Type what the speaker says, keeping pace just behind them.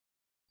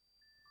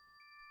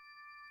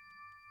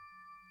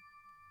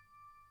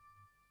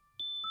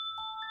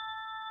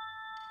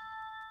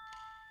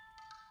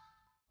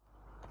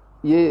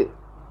ये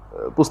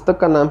पुस्तक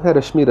का नाम है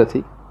रश्मि रथी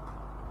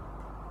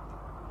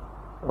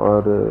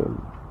और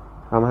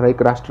हमारा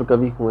एक राष्ट्र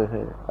कवि हुए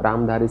हैं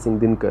रामधारी सिंह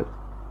दिनकर,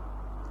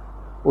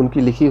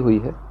 उनकी लिखी हुई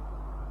है।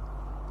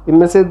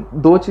 इनमें से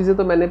दो चीज़ें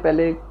तो मैंने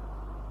पहले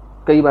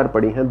कई बार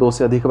पढ़ी हैं, 2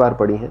 से अधिक बार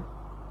पढ़ी हैं।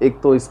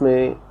 एक तो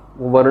इसमें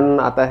वर्णन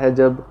आता है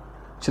जब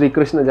श्री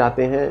कृष्ण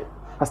जाते हैं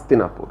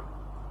हस्तिनापुर,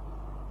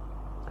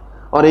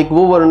 और एक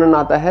वो वर्णन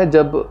आता है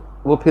जब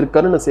वो फिर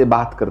कर्ण से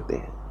बात करते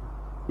हैं।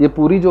 ये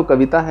पूरी जो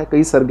कविता है,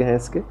 कई सर्ग हैं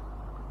इसके,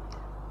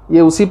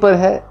 ये उसी पर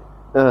है,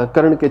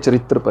 कर्ण के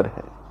चरित्र पर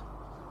है।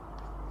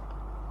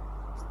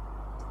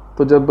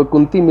 तो जब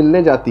कुंती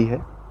मिलने जाती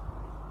है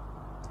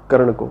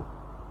कर्ण को,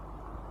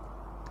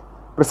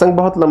 प्रसंग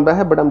बहुत लंबा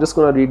है, but I am just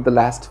gonna read the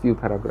last few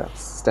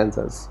paragraphs,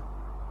 stanzas.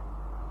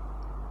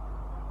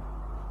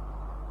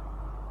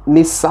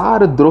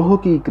 निस्सार द्रोह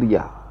की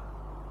क्रिया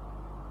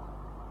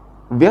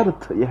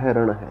व्यर्थ यह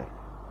रण है,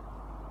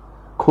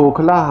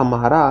 खोखला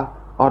हमारा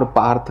और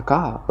पार्थ का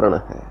प्रण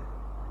है।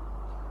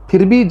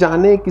 फिर भी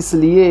जाने किस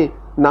लिए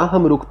ना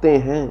हम रुकते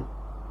हैं,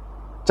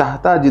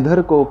 चाहता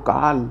जिधर को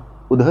काल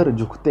उधर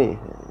झुकते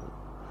हैं।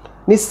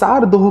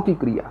 निस्सार द्रोह की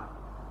क्रिया,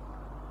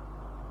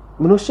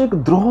 मनुष्य एक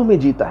द्रोह में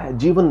जीता है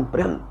जीवन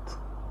पर्यंत।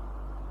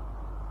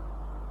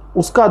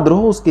 उसका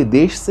द्रोह उसके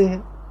देश से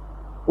है,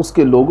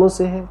 उसके लोगों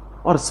से है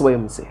और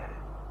स्वयं से है।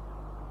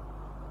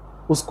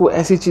 उसको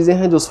ऐसी चीजें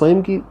हैं जो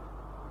स्वयं की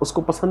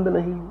उसको पसंद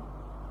नहीं है,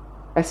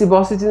 ऐसी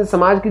बहुत सी चीजें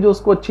समाज की जो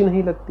उसको अच्छी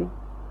नहीं लगती,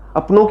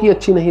 अपनों की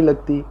अच्छी नहीं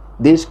लगती,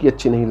 देश की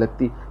अच्छी नहीं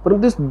लगती,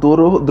 परंतु इस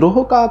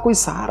द्रोह का कोई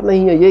सार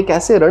नहीं है। ये एक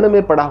ऐसे रण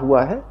में पड़ा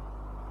हुआ है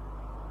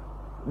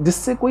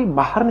जिससे कोई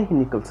बाहर नहीं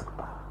निकल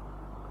सकता।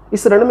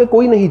 इस रण में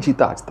कोई नहीं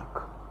जीता आज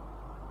तक।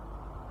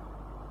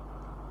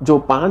 जो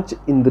 5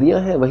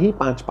 इंद्रियां हैं वही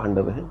 5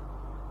 पांडव हैं,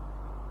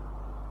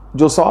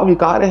 जो 100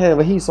 विकार हैं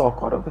वही 100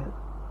 कौरव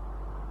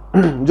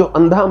हैं, जो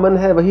अंधा मन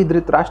है वही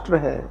धृतराष्ट्र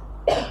है,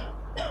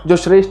 जो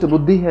श्रेष्ठ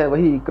बुद्धि है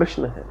वही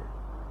कृष्ण है।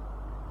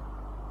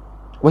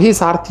 वही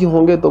सारथी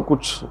होंगे तो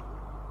कुछ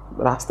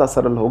रास्ता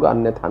सरल होगा,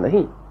 अन्यथा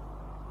नहीं।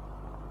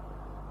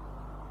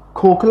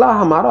 खोखला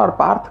हमारा और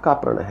पार्थ का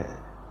प्रण है।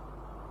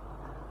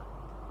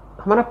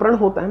 हमारा प्रण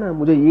होता है ना,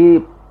 मुझे ये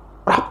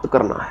प्राप्त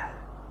करना है,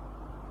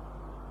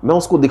 मैं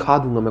उसको दिखा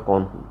दूंगा मैं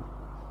कौन हूं।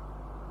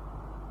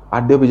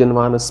 आद्य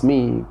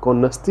विजनवानस्मि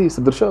कौन नस्ति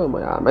सदृश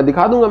मया, मैं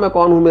दिखा दूंगा मैं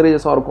कौन हूं, मेरे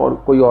जैसा और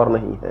कोई और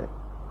नहीं है।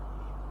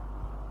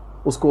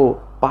 उसको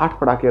पाठ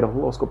पढ़ा के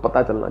रहूंगा, उसको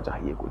पता चलना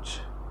चाहिए कुछ।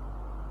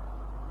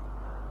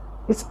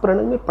 इस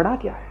प्रण में पड़ा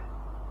क्या है,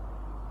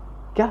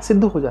 क्या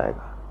सिद्ध हो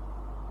जाएगा?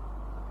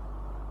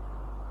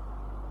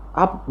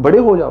 आप बड़े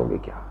हो जाओगे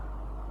क्या?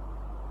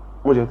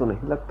 मुझे तो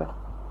नहीं लगता।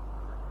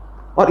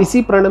 और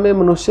इसी प्रण में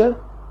मनुष्य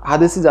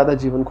आधे से ज्यादा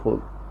जीवन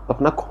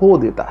अपना खो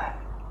देता है।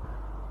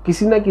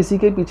 किसी ना किसी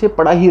के पीछे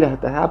पड़ा ही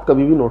रहता है। आप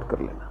कभी भी नोट कर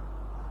लेना,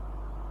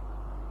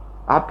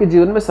 आपके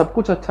जीवन में सब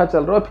कुछ अच्छा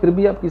चल रहा है, फिर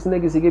भी आप किसी न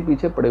किसी के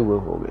पीछे पड़े हुए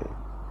होंगे।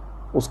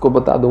 उसको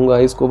बता दूंगा,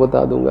 इसको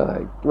बता दूंगा।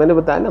 मैंने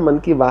बताया ना, मन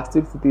की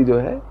वास्तविक स्थिति जो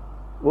है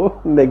वो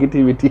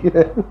नेगेटिविटी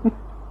है।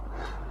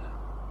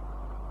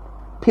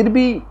 फिर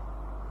भी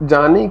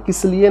जाने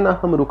किस लिए ना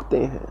हम रुकते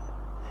हैं।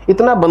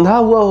 इतना बंधा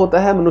हुआ होता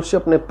है मनुष्य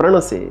अपने प्रण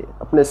से,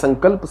 अपने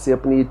संकल्प से,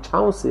 अपनी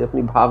इच्छाओं से,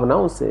 अपनी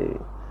भावनाओं से,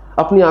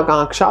 अपनी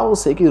आकांक्षाओं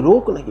से कि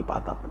रोक नहीं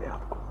पाता अपने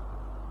आप को।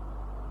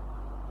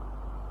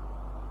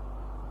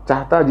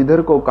 चाहता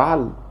जिधर को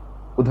काल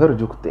उधर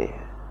झुकते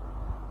हैं।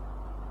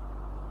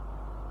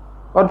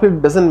 और फिर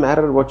doesn't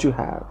matter what you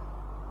have,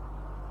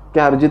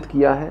 क्या अर्जित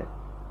किया है,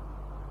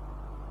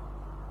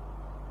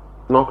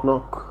 knock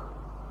knock,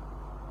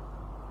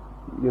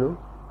 you know,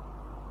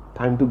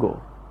 time to go.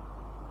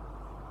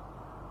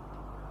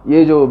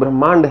 ये जो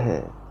ब्रह्मांड है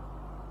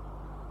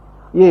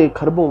ये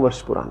खरबों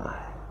वर्ष पुराना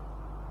है,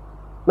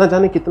 ना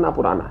जाने कितना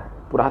पुराना है,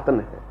 पुरातन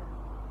है।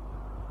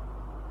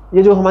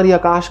 ये जो हमारी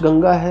आकाश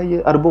गंगा है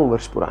ये अरबों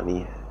वर्ष पुरानी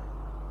है।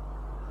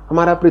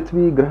 हमारा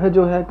पृथ्वी ग्रह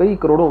जो है कई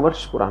करोड़ों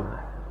वर्ष पुराना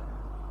है।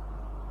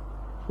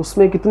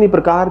 उसमें कितनी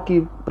प्रकार की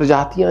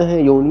प्रजातियां हैं,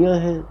 योनियां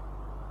हैं,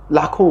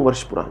 लाखों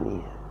वर्ष पुरानी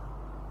है।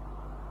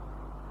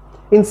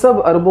 इन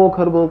सब अरबों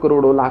खरबों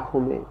करोड़ों लाखों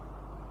में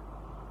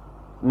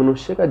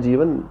मनुष्य का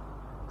जीवन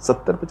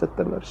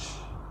 70-75 वर्ष।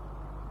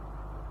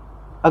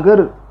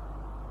 अगर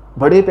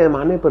बड़े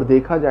पैमाने पर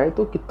देखा जाए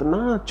तो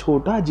कितना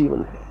छोटा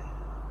जीवन है,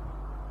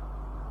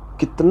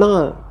 कितना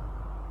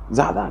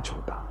ज्यादा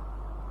छोटा।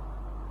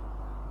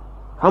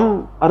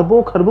 हम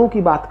अरबों खरबों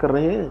की बात कर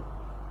रहे हैं।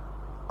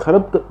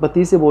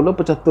 खरबपति से बोलो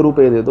 75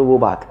 रुपए दे दो, वो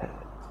बात है,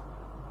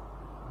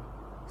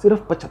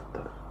 सिर्फ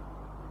 75।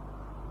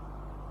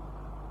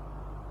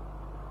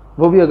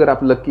 वो भी अगर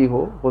आप लकी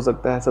हो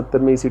सकता है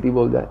 70 में ही सिटी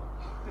बोल जाए,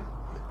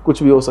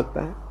 कुछ भी हो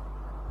सकता है।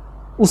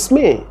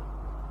 उसमें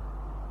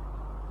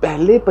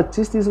पहले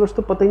 25-30 वर्ष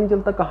तो पता ही नहीं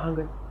चलता कहां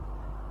गए।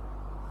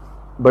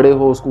 बड़े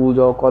हो, स्कूल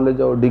जाओ, कॉलेज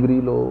जाओ, डिग्री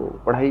लो,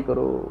 पढ़ाई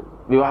करो,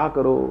 विवाह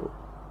करो।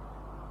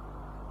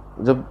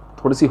 जब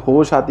थोड़ी सी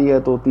होश आती है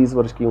तो 30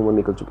 वर्ष की उम्र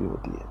निकल चुकी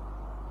होती है।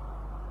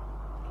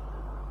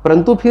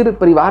 परंतु फिर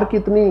परिवार की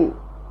इतनी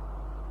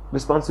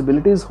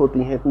रिस्पॉन्सिबिलिटीज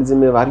होती हैं, इतनी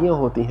जिम्मेवारियां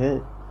होती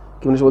हैं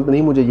कि मनुष्य बोलते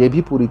नहीं मुझे ये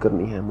भी पूरी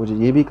करनी है, मुझे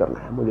ये भी करना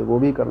है, मुझे वो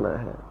भी करना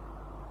है।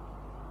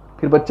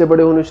 फिर बच्चे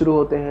बड़े होने शुरू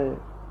होते हैं,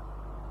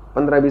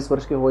 15-20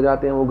 वर्ष के हो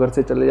जाते हैं, वो घर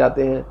से चले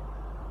जाते हैं,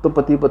 तो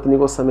पति पत्नी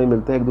को समय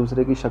मिलता है एक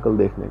दूसरे की शक्ल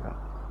देखने का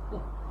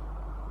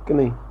कि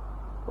नहीं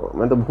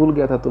मैं तो भूल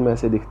गया था तुम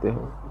ऐसे दिखते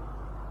हो,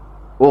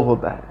 वो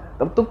होता है।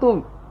 तब तक तो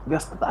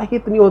व्यस्तता ही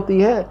इतनी होती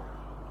है,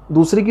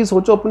 दूसरे की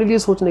सोचो, अपने लिए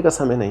सोचने का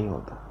समय नहीं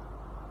होता।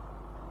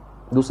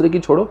 दूसरे की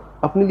छोड़ो,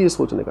 अपने लिए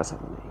सोचने का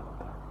समय नहीं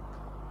होता।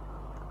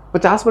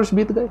 50 वर्ष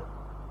बीत गए,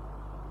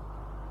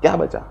 क्या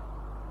बचा?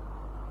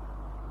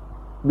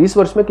 20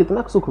 वर्ष में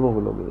कितना सुख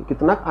भोग लोगे,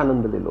 कितना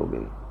आनंद ले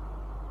लोगे?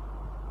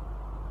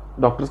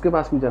 डॉक्टर्स के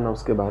पास भी जाना,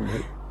 उसके बाद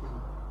भाई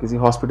किसी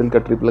हॉस्पिटल का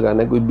ट्रिप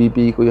लगाना है, कोई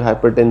बीपी, कोई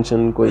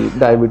हाइपरटेंशन, कोई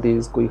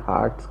डायबिटीज, कोई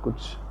हार्ट,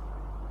 कुछ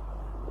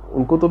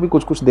उनको तो भी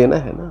कुछ कुछ देना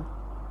है ना।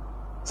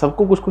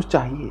 सबको कुछ कुछ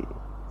चाहिए,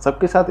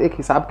 सबके साथ एक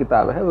हिसाब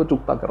किताब है, वो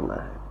चुकता करना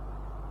है।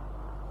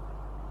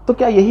 तो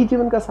क्या यही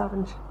जीवन का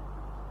सारांश है?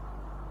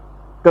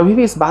 कभी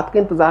भी इस बात का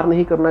इंतजार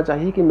नहीं करना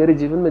चाहिए कि मेरे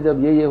जीवन में जब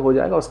ये हो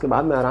जाएगा उसके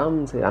बाद मैं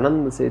आराम से,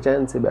 आनंद से,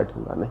 चैन से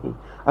बैठूंगा। नहीं,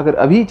 अगर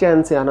अभी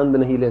चैन से आनंद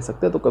नहीं ले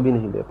सकते तो कभी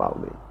नहीं ले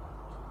पाओगे।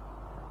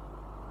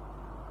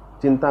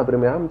 चिंता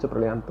प्रेमयाम च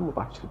प्रलयांतम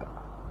उपाश्रिता,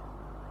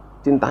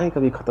 चिंताएं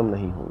कभी खत्म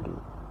नहीं होंगी।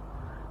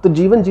 तो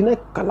जीवन जीना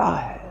एक कला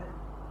है,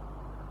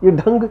 ये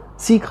ढंग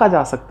सीखा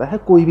जा सकता है,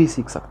 कोई भी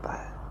सीख सकता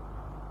है।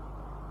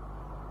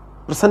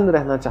 प्रसन्न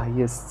रहना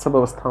चाहिए सब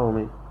अवस्थाओं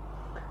में।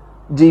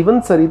 जीवन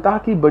सरिता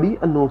की बड़ी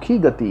अनोखी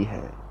गति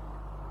है,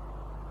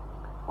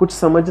 कुछ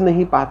समझ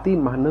नहीं पाती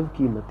मानव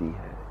की मति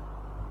है।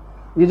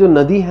 ये जो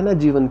नदी है ना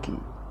जीवन की,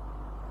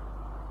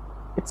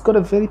 it's got a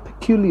very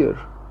peculiar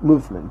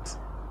movement,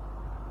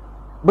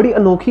 बड़ी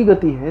अनोखी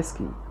गति है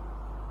इसकी।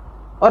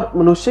 और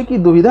मनुष्य की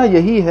दुविधा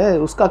यही है,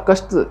 उसका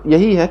कष्ट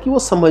यही है कि वो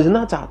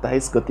समझना चाहता है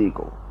इस गति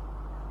को।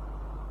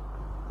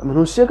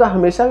 मनुष्य का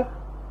हमेशा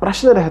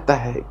प्रश्न रहता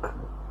है, एक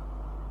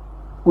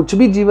कुछ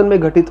भी जीवन में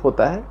घटित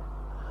होता है,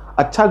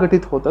 अच्छा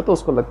घटित होता है तो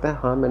उसको लगता है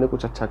हाँ मैंने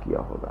कुछ अच्छा किया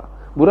होगा,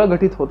 बुरा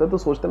घटित होता है तो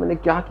सोचता है मैंने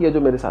क्या किया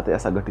जो मेरे साथ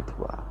ऐसा घटित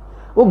हुआ।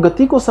 वो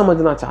गति को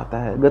समझना चाहता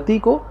है, गति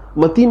को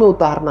मति में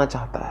उतारना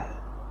चाहता है,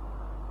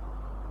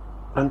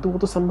 परंतु वो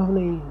तो संभव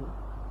नहीं है।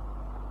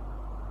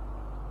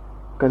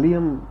 कल ही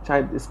हम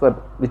शायद इस पर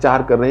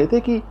विचार कर रहे थे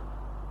कि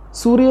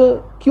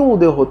सूर्य क्यों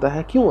उदय होता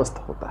है, क्यों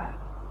अस्त होता है।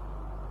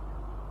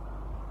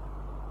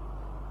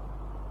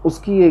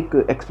 उसकी एक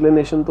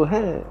एक्सप्लेनेशन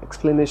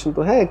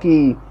तो है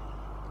कि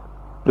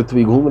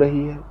पृथ्वी घूम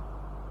रही है,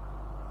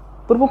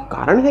 पर वो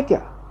कारण है क्या?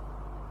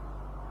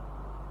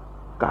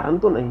 कारण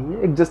तो नहीं है,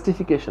 एक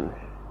जस्टिफिकेशन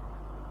है।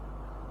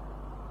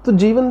 तो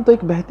जीवन तो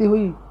एक बहती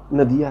हुई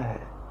नदियां है,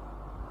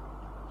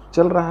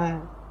 चल रहा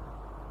है।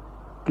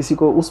 किसी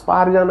को उस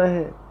पार जाना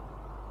है,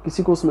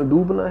 किसी को उसमें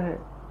डूबना है,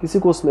 किसी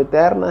को उसमें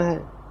तैरना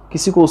है,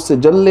 किसी को उससे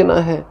जल लेना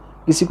है,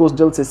 किसी को उस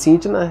जल से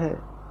सींचना है।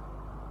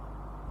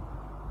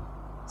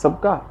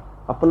 सबका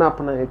अपना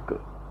अपना एक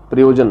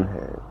प्रयोजन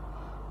है।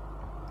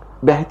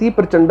 बहती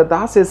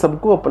प्रचंडता से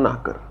सबको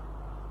अपनाकर,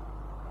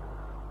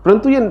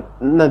 परंतु ये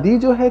नदी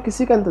जो है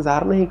किसी का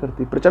इंतजार नहीं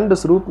करती, प्रचंड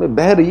स्वरूप में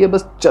बह रही है,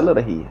 बस चल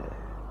रही है।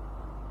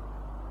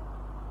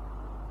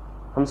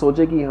 हम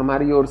सोचे कि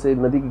हमारी ओर से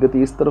नदी की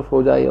गति इस तरफ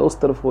हो जाए या उस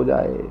तरफ हो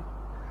जाए,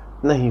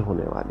 नहीं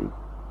होने वाली,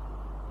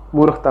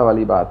 मूर्खता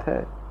वाली बात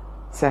है।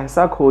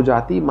 सहसा खो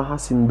जाती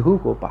महासिंधु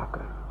को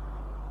पाकर,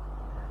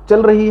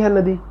 चल रही है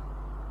नदी,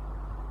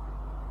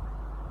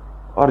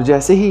 और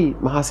जैसे ही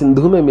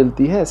महासिंधु में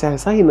मिलती है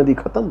सहसा ही नदी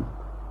खत्म,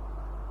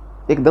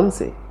 एकदम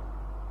से।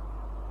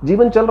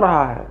 जीवन चल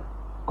रहा है,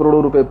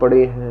 करोड़ों रुपए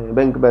पड़े हैं,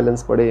 बैंक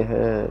बैलेंस पड़े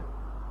हैं,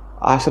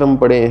 आश्रम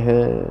पड़े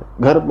हैं,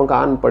 घर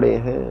मकान पड़े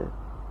हैं,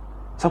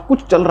 सब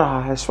कुछ चल रहा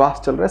है, श्वास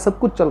चल रहा है, सब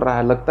कुछ चल रहा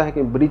है। लगता है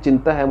कि बड़ी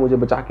चिंता है, मुझे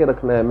बचा के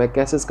रखना है, मैं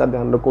कैसे इसका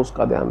ध्यान रखूं,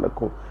 उसका ध्यान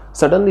रखूं।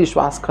 सडनली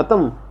श्वास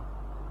खत्म,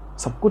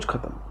 सब कुछ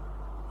खत्म।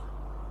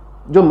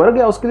 जो मर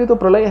गया उसके लिए तो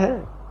प्रलय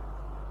है।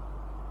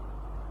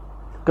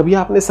 कभी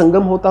आपने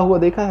संगम होता हुआ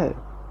देखा है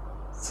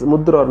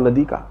समुद्र और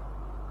नदी का?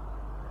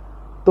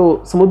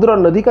 तो समुद्र और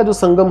नदी का जो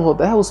संगम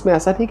होता है उसमें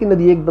ऐसा नहीं कि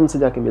नदी एकदम से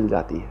जाके मिल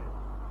जाती है।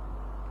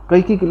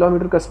 कई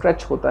किलोमीटर का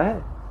स्ट्रेच होता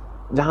है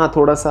जहां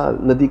थोड़ा सा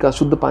नदी का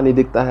शुद्ध पानी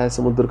दिखता है,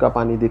 समुद्र का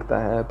पानी दिखता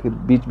है, फिर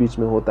बीच बीच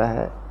में होता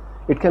है।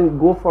 It can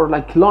go for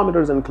like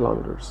kilometres and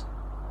kilometres.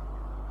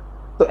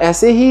 तो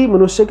ऐसे ही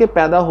मनुष्य के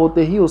पैदा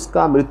होते ही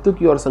उसका मृत्यु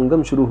की ओर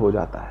संगम शुरू हो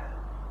जाता है।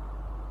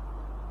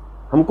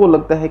 हमको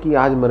लगता है कि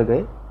आज मर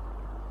गए,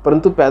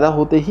 परंतु पैदा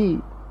होते ही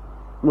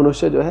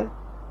मनुष्य जो है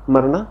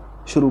मरना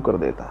शुरू कर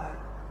देता है।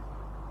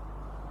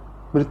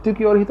 मृत्यु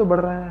की ओर ही तो बढ़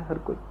रहा है हर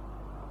कोई,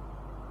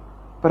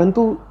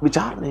 परंतु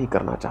विचार नहीं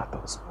करना चाहता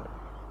उस पर,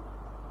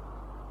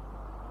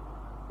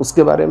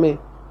 उसके बारे में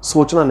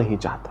सोचना नहीं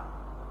चाहता,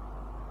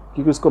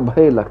 क्योंकि उसको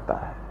भय लगता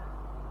है।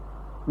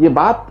 ये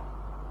बात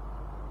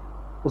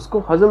उसको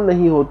हजम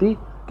नहीं होती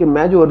कि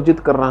मैं जो अर्जित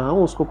कर रहा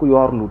हूं उसको कोई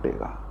और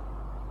लूटेगा,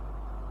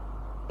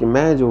 कि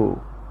मैं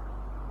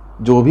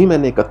जो भी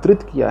मैंने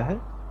एकत्रित किया है,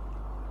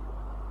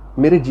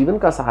 मेरे जीवन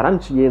का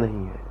सारांश ये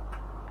नहीं है।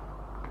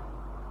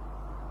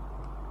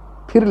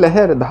 फिर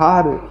लहर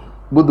धार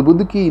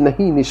बुद्ध की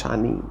नहीं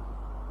निशानी,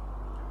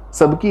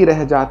 सबकी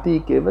रह जाती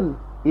केवल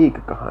एक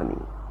कहानी।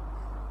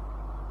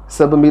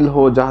 सब मिल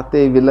हो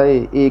जाते विलय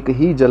एक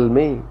ही जल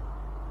में,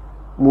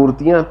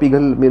 मूर्तियां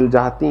पिघल मिल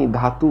जाती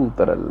धातु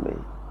तरल में।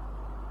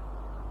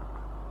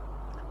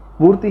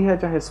 मूर्ति है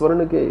चाहे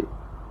स्वर्ण के,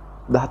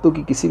 धातु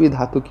की, किसी भी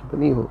धातु की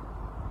बनी हो,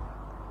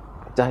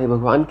 चाहे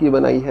भगवान की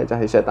बनाई है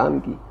चाहे शैतान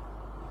की,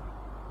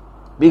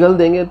 पिघल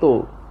देंगे तो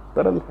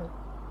तरल है।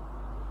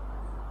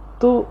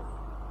 तो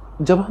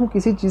जब हम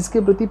किसी चीज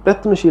के प्रति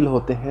प्रयत्नशील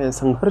होते हैं,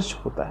 संघर्ष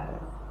होता है,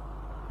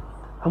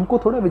 हमको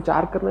थोड़ा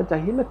विचार करना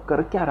चाहिए मैं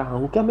कर क्या रहा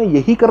हूं, क्या मैं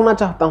यही करना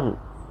चाहता हूं।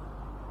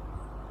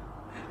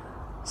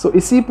 सो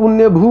इसी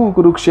पुण्य भू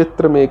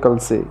कुरुक्षेत्र में कल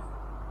से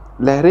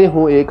लहरें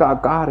हो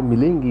एकाकार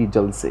मिलेंगी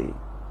जल से।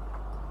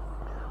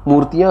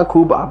 मूर्तियां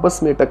खूब आपस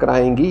में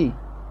टकराएंगी,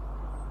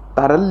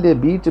 तारल्य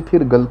बीच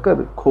फिर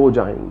गलकर खो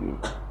जाएंगी।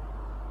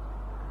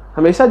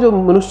 हमेशा जो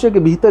मनुष्य के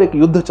भीतर एक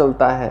युद्ध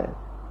चलता है,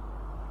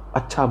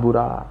 अच्छा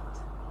बुरा,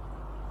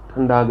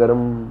 ठंडा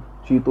गर्म,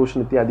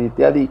 शीतोष्ण इत्यादि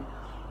इत्यादि,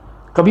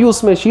 कभी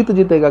उसमें शीत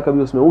जीतेगा,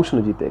 कभी उसमें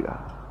उष्ण जीतेगा,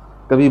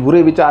 कभी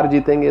बुरे विचार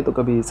जीतेंगे तो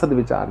कभी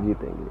सद्विचार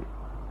जीतेंगे।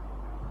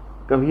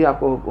 कभी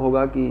आपको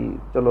होगा कि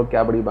चलो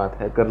क्या बड़ी बात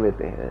है, कर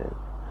लेते हैं,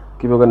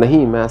 कि होगा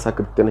नहीं मैं ऐसा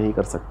कृत्य नहीं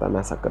कर सकता, मैं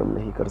ऐसा कर्म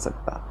नहीं कर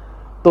सकता।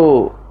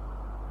 तो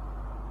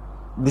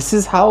this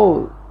is how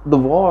the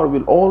war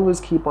will always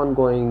keep on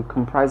going,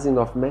 comprising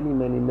of many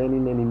many many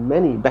many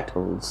many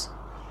battles.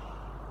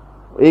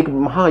 एक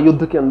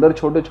महायुद्ध के अंदर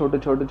छोटे छोटे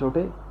छोटे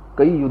छोटे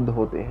कई युद्ध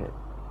होते हैं।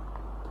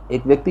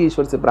 एक व्यक्ति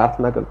ईश्वर से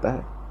प्रार्थना करता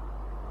है,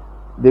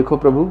 देखो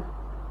प्रभु,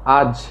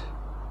 आज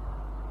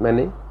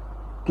मैंने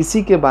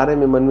किसी के बारे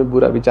में मन में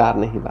बुरा विचार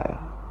नहीं लाया,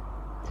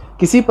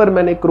 किसी पर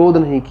मैंने क्रोध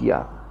नहीं किया,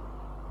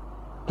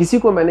 किसी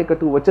को मैंने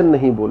कटु वचन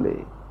नहीं बोले,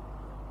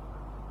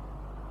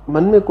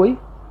 मन में कोई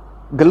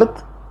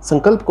गलत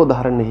संकल्प को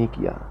धारण नहीं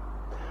किया।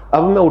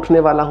 अब मैं उठने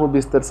वाला हूं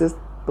बिस्तर से,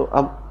 तो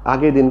अब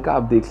आगे दिन का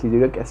आप देख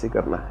लीजिएगा कैसे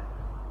करना है।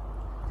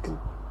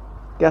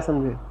 क्या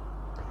समझे?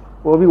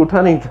 वो भी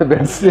उठा नहीं था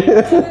बेड से।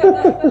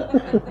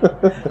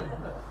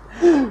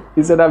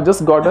 He said, I've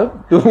just got up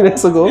 2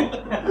 minutes ago.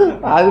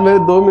 आज मैंने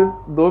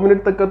 2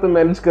 मिनट तक का तो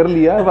मैनेज कर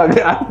लिया, अब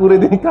आगे आज पूरे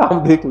दिन का आप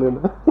देख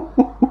लेना।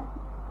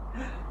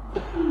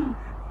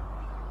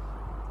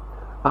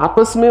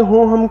 आपस में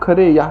हो हम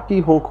खरे या कि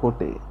हो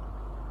खोटे,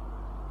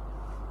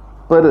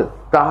 पर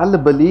काल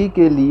बलि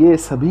के लिए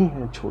सभी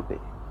हैं छोटे।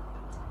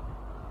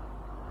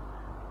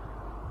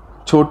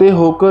 छोटे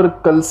होकर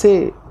कल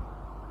से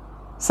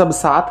सब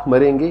साथ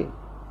मरेंगे,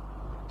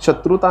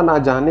 शत्रुता ना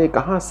जाने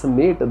कहां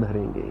समेट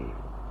धरेंगे।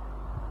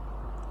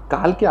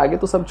 काल के आगे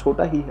तो सब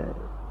छोटा ही है।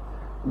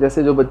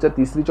 जैसे जो बच्चा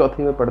तीसरी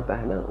चौथी में पढ़ता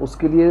है ना,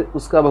 उसके लिए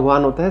उसका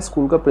भगवान होता है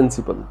स्कूल का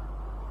प्रिंसिपल।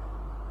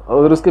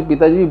 अगर उसके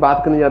पिताजी भी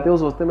बात करने जाते हैं, वो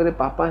सोचते हैं मेरे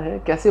पापा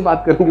हैं, कैसे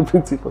बात करेंगे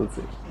प्रिंसिपल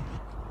से।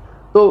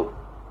 तो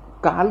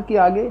काल के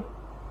आगे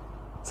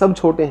सब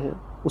छोटे हैं।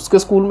 उसके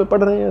स्कूल में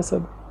पढ़ रहे हैं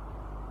सब,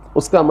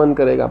 उसका मन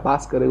करेगा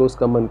पास करेगा,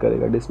 उसका मन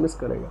करेगा डिसमिस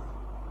करेगा।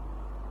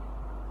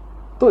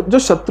 तो जो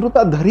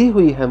शत्रुता धरी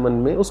हुई है मन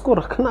में, उसको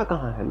रखना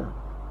कहां है ना।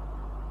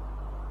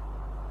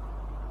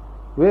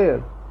 Where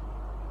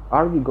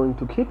are we going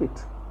to keep it?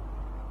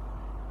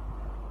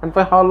 And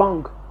for how long?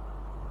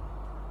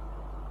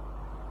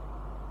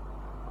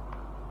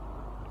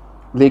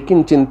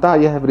 लेकिन चिंता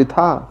यह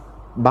वृथा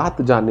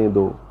बात जाने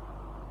दो,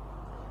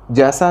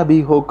 जैसा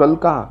भी हो कल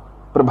का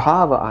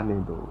प्रभाव आने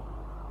दो।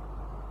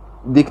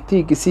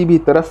 दिखती किसी भी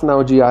तरफ ना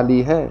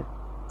उजियाली है,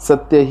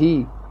 सत्य ही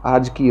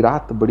आज की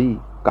रात बड़ी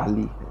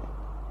काली है।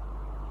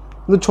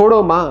 तो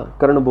छोड़ो मां,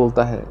 कर्ण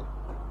बोलता है,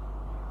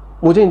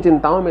 मुझे इन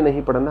चिंताओं में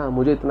नहीं पड़ना,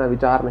 मुझे इतना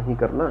विचार नहीं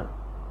करना,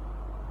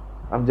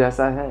 अब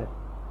जैसा है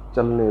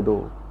चलने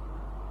दो।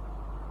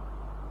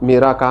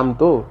 मेरा काम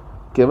तो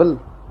केवल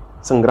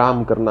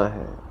संग्राम करना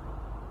है।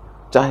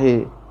 चाहे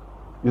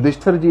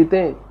युधिष्ठिर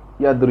जीते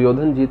या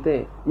दुर्योधन जीते,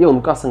 ये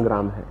उनका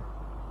संग्राम है।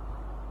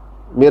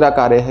 मेरा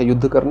कार्य है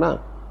युद्ध करना,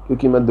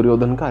 क्योंकि मैं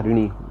दुर्योधन का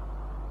ऋणी हूं।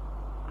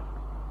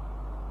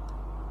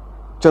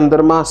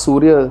 चंद्रमा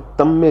सूर्य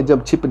तम में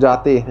जब छिप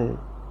जाते हैं,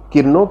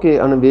 किरणों के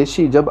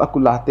अन्वेषी जब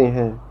अकुलाते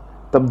हैं,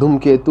 तब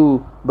धूमकेतु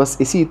बस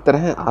इसी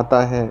तरह आता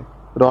है,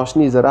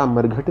 रोशनी जरा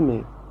मरघट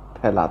में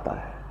फैलाता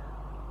है।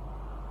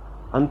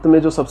 अंत में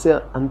जो सबसे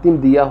अंतिम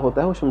दिया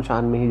होता है वो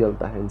शमशान में ही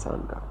जलता है इंसान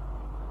का।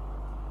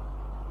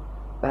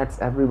 That's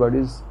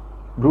everybody's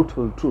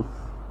brutal truth.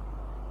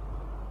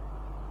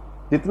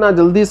 जितना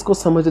जल्दी इसको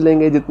समझ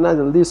लेंगे, जितना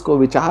जल्दी इसको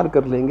विचार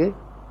कर लेंगे,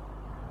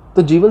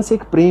 तो जीवन से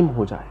एक प्रेम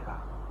हो जाएगा।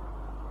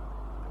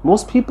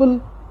 Most people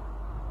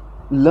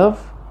love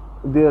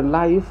their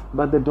life,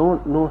 but they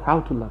don't know how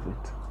to love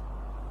it.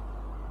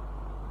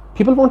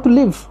 People want to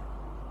live.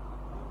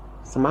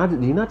 समाज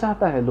जीना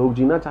चाहता है, लोग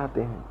जीना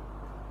चाहते हैं,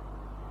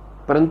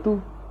 परंतु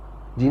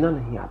जीना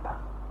नहीं आता,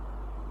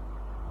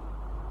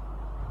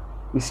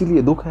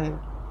 इसीलिए दुख है।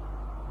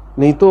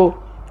 नहीं तो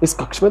इस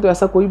कक्ष में तो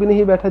ऐसा कोई भी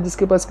नहीं बैठा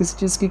जिसके पास किसी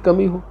चीज की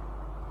कमी हो।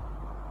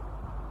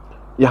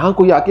 यहां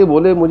कोई आके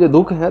बोले मुझे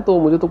दुख है, तो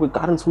मुझे तो कोई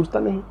कारण सूझता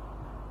नहीं,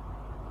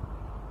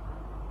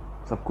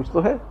 सब कुछ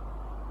तो है।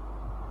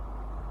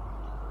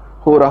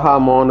 हो रहा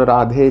मौन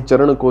राधे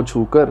चरण को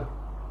छूकर,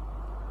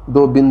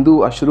 दो बिंदु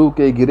अश्रु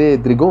के गिरे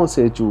दृगों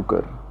से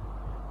चूकर,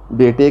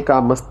 बेटे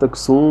का मस्तक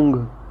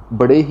सूंघ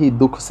बड़े ही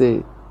दुख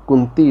से,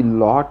 कुंती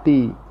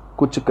लौटी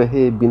कुछ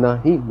कहे बिना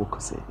ही मुख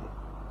से।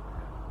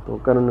 तो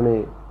कर्ण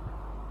ने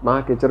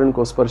माँ के चरण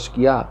को स्पर्श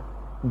किया,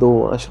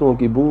 दो अश्रुओं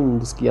की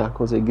बूंद उसकी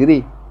आंखों से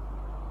गिरी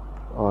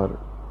और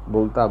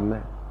बोलता अब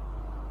मैं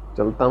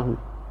चलता हूँ।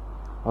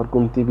 और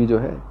कुंती भी जो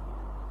है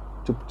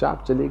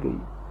चुपचाप चली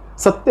गई।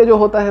 सत्य जो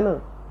होता है ना,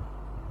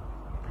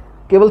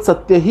 केवल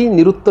सत्य ही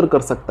निरुत्तर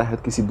कर सकता है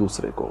किसी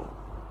दूसरे को।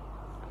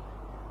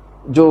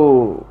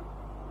 जो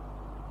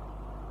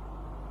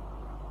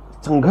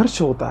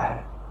संघर्ष होता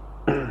है,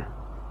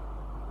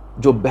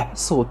 जो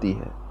बहस होती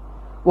है,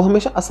 वो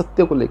हमेशा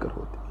असत्य को लेकर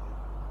होती है।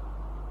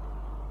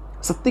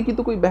 सत्य की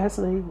तो कोई बहस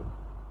नहीं है।